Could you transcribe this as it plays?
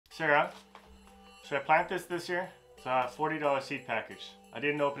Sarah, should I plant this year? It's a $40 seed package. I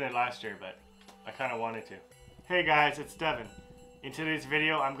didn't open it last year, but I kind of wanted to. Hey guys, it's Devin. In today's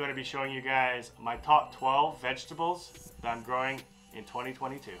video, I'm going to be showing you guys my top 12 vegetables that I'm growing in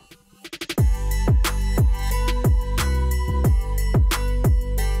 2022.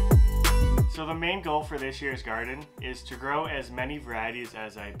 So the main goal for this year's garden is to grow as many varieties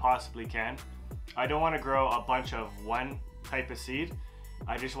as I possibly can. I don't want to grow a bunch of one type of seed.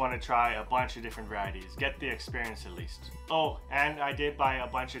 I just want to try a bunch of different varieties, get the experience at least. Oh, and I did buy a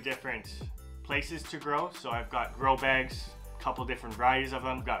bunch of different places to grow. So I've got grow bags, a couple different varieties of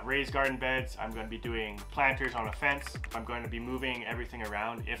them. I've got raised garden beds. I'm going to be doing planters on a fence. I'm going to be moving everything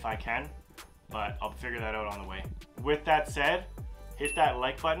around if I can, but I'll figure that out on the way. With that said, hit that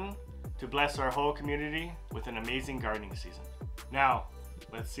like button to bless our whole community with an amazing gardening season. Now,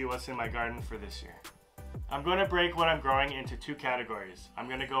 let's see what's in my garden for this year. I'm going to break what I'm growing into two categories. I'm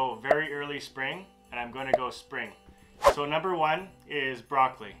going to go very early spring and I'm going to go spring. So number one is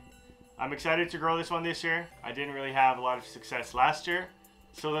broccoli. I'm excited to grow this one this year. I didn't really have a lot of success last year.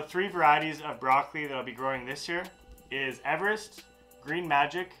 So the three varieties of broccoli that I'll be growing this year is Everest, Green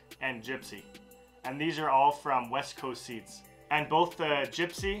Magic, and Gypsy. And these are all from West Coast Seeds. And both the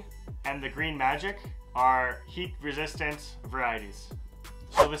Gypsy and the Green Magic are heat resistant varieties.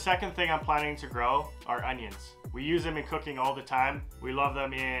 So the second thing I'm planning to grow are onions. We use them in cooking all the time. We love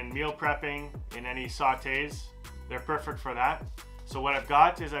them in meal prepping, in any sautés. They're perfect for that. So what I've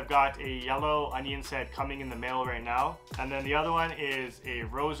got is I've got a yellow onion set coming in the mail right now. And then the other one is a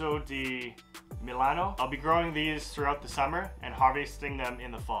Rosso di Milano. I'll be growing these throughout the summer and harvesting them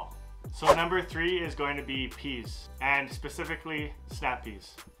in the fall. So number three is going to be peas, and specifically snap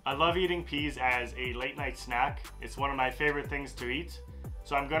peas. I love eating peas as a late night snack. It's one of my favorite things to eat.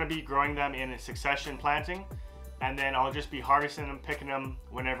 So I'm going to be growing them in a succession planting, and then I'll just be harvesting them, picking them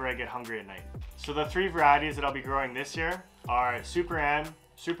whenever I get hungry at night. So the three varieties that I'll be growing this year are Super M,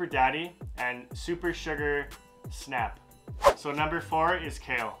 Super Daddy, and Super Sugar Snap. So number four is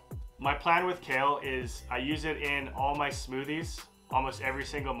kale. My plan with kale is I use it in all my smoothies almost every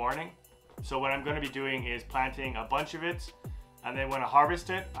single morning. So what I'm going to be doing is planting a bunch of it, and then when I harvest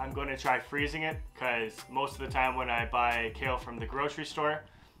it, I'm going to try freezing it, because most of the time when I buy kale from the grocery store,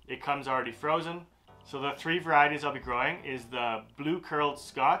 it comes already frozen. So the three varieties I'll be growing is the Blue Curled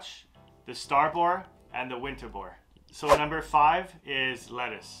Scotch, the Starboar, and the Winterboar. So number five is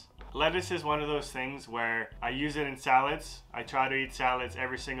lettuce. Lettuce is one of those things where I use it in salads. I try to eat salads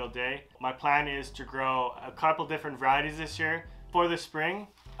every single day. My plan is to grow a couple different varieties this year. For the spring,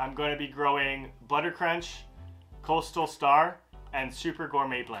 I'm going to be growing Butter Crunch, Coastal Star, and Super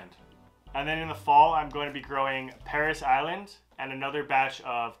Gourmet Blend. And then in the fall, I'm going to be growing Paris Island and another batch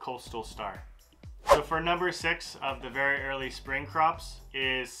of Coastal Star. So for number six of the very early spring crops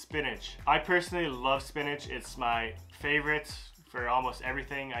is spinach. I personally love spinach. It's my favorite for almost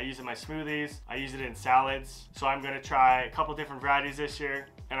everything. I use it in my smoothies. I use it in salads. So I'm going to try a couple different varieties this year,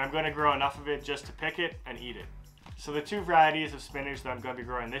 and I'm going to grow enough of it just to pick it and eat it. So the two varieties of spinach that I'm going to be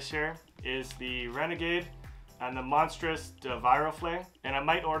growing this year is the Renegade and the Monstrous de Viroflay, and I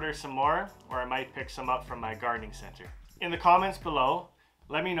might order some more, or I might pick some up from my gardening center. In the comments below,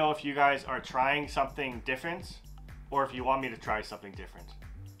 let me know if you guys are trying something different, or if you want me to try something different.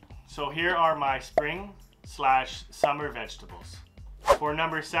 So here are my spring/summer vegetables. For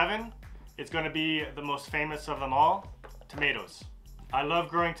number seven, it's going to be the most famous of them all, tomatoes. I love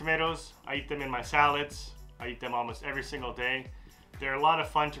growing tomatoes. I eat them in my salads. I eat them almost every single day. They're a lot of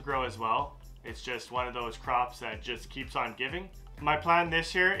fun to grow as well. It's just one of those crops that just keeps on giving. My plan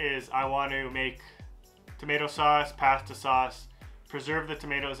this year is I want to make tomato sauce, pasta sauce, preserve the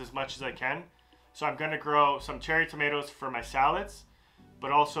tomatoes as much as I can. So I'm going to grow some cherry tomatoes for my salads,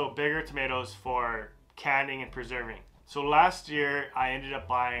 but also bigger tomatoes for canning and preserving. So last year I ended up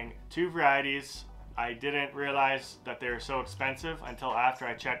buying two varieties. I didn't realize that they were so expensive until after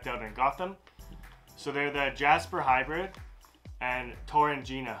I checked out and got them. So they're the Jasper Hybrid and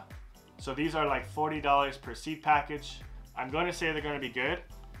Torrangina. So these are like $40 per seed package. I'm going to say they're going to be good.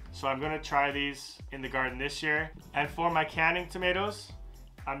 So I'm going to try these in the garden this year. And for my canning tomatoes,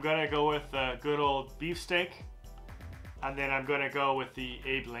 I'm going to go with the good old beefsteak. And then I'm going to go with the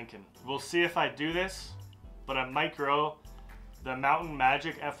Abe Lincoln. We'll see if I do this, but I might grow the Mountain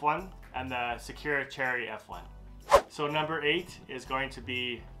Magic F1 and the Secura Cherry F1. So number eight is going to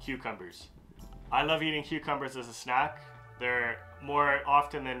be cucumbers. I love eating cucumbers as a snack. They're more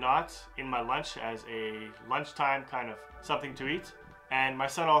often than not in my lunch as a lunchtime kind of something to eat. And my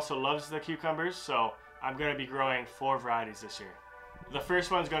son also loves the cucumbers, so I'm going to be growing four varieties this year. The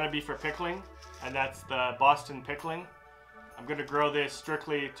first one's going to be for pickling, and that's the Boston pickling. I'm going to grow this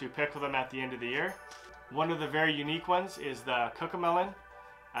strictly to pickle them at the end of the year. One of the very unique ones is the Cucamelon,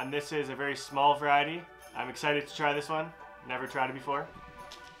 and this is a very small variety. I'm excited to try this one. Never tried it before.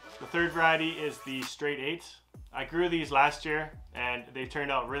 The third variety is the Straight 8. I grew these last year and they turned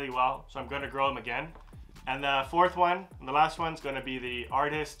out really well, so I'm going to grow them again. And the fourth one, and the last one, is going to be the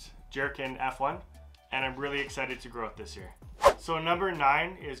Artist Jerkin F1, and I'm really excited to grow it this year. So number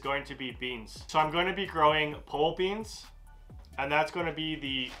 9 is going to be beans. So I'm going to be growing pole beans, and that's going to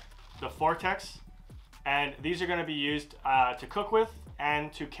be the Vortex, and these are going to be used to cook with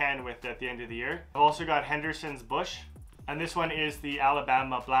and to can with at the end of the year. I've also got Henderson's Bush, and this one is the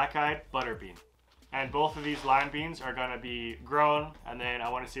Alabama Black-Eyed Butter Bean. And both of these lime beans are going to be grown, and then I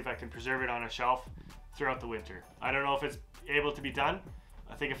want to see if I can preserve it on a shelf throughout the winter. I don't know if it's able to be done.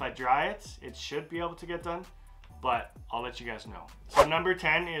 I think if I dry it, it should be able to get done, but I'll let you guys know. So number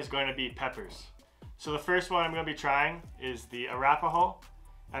 10 is going to be peppers. So the first one I'm going to be trying is the Arapaho,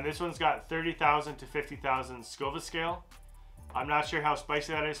 and this one's got 30,000 to 50,000 Scoville scale. I'm not sure how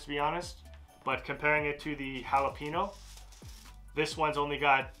spicy that is, to be honest, but comparing it to the jalapeno, this one's only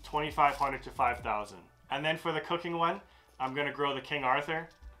got 2,500 to 5,000. And then for the cooking one, I'm going to grow the King Arthur.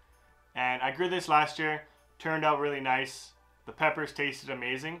 And I grew this last year, turned out really nice. The peppers tasted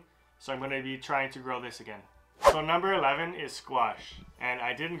amazing, so I'm going to be trying to grow this again. So number 11 is squash. And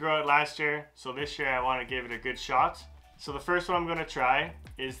I didn't grow it last year, so this year I want to give it a good shot. So the first one I'm going to try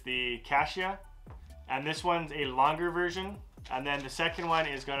is the Cassia. And this one's a longer version. And then the second one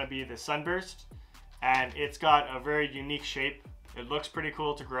is going to be the Sunburst. And it's got a very unique shape. It looks pretty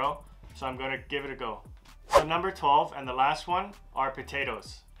cool to grow, so I'm going to give it a go. So number 12 and the last one are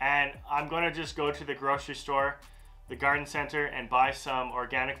potatoes. And I'm going to just go to the grocery store, the garden center, and buy some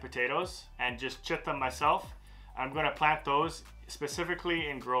organic potatoes and just chip them myself. I'm going to plant those specifically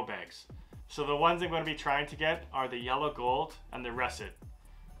in grow bags. So the ones I'm going to be trying to get are the Yellow Gold and the Russet.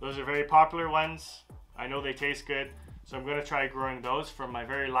 Those are very popular ones. I know they taste good, so I'm going to try growing those for my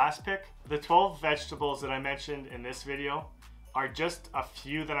very last pick. The 12 vegetables that I mentioned in this video are just a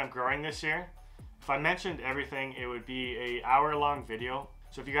few that I'm growing this year. If I mentioned everything, it would be an hour-long video.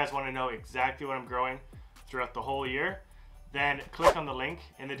 So if you guys want to know exactly what I'm growing throughout the whole year, then click on the link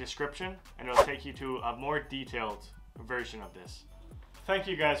in the description and it'll take you to a more detailed version of this. Thank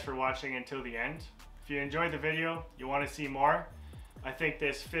you guys for watching until the end. If you enjoyed the video, you want to see more, I think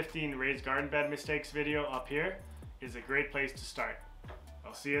this 15 raised garden bed mistakes video up here is a great place to start.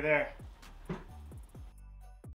 I'll see you there.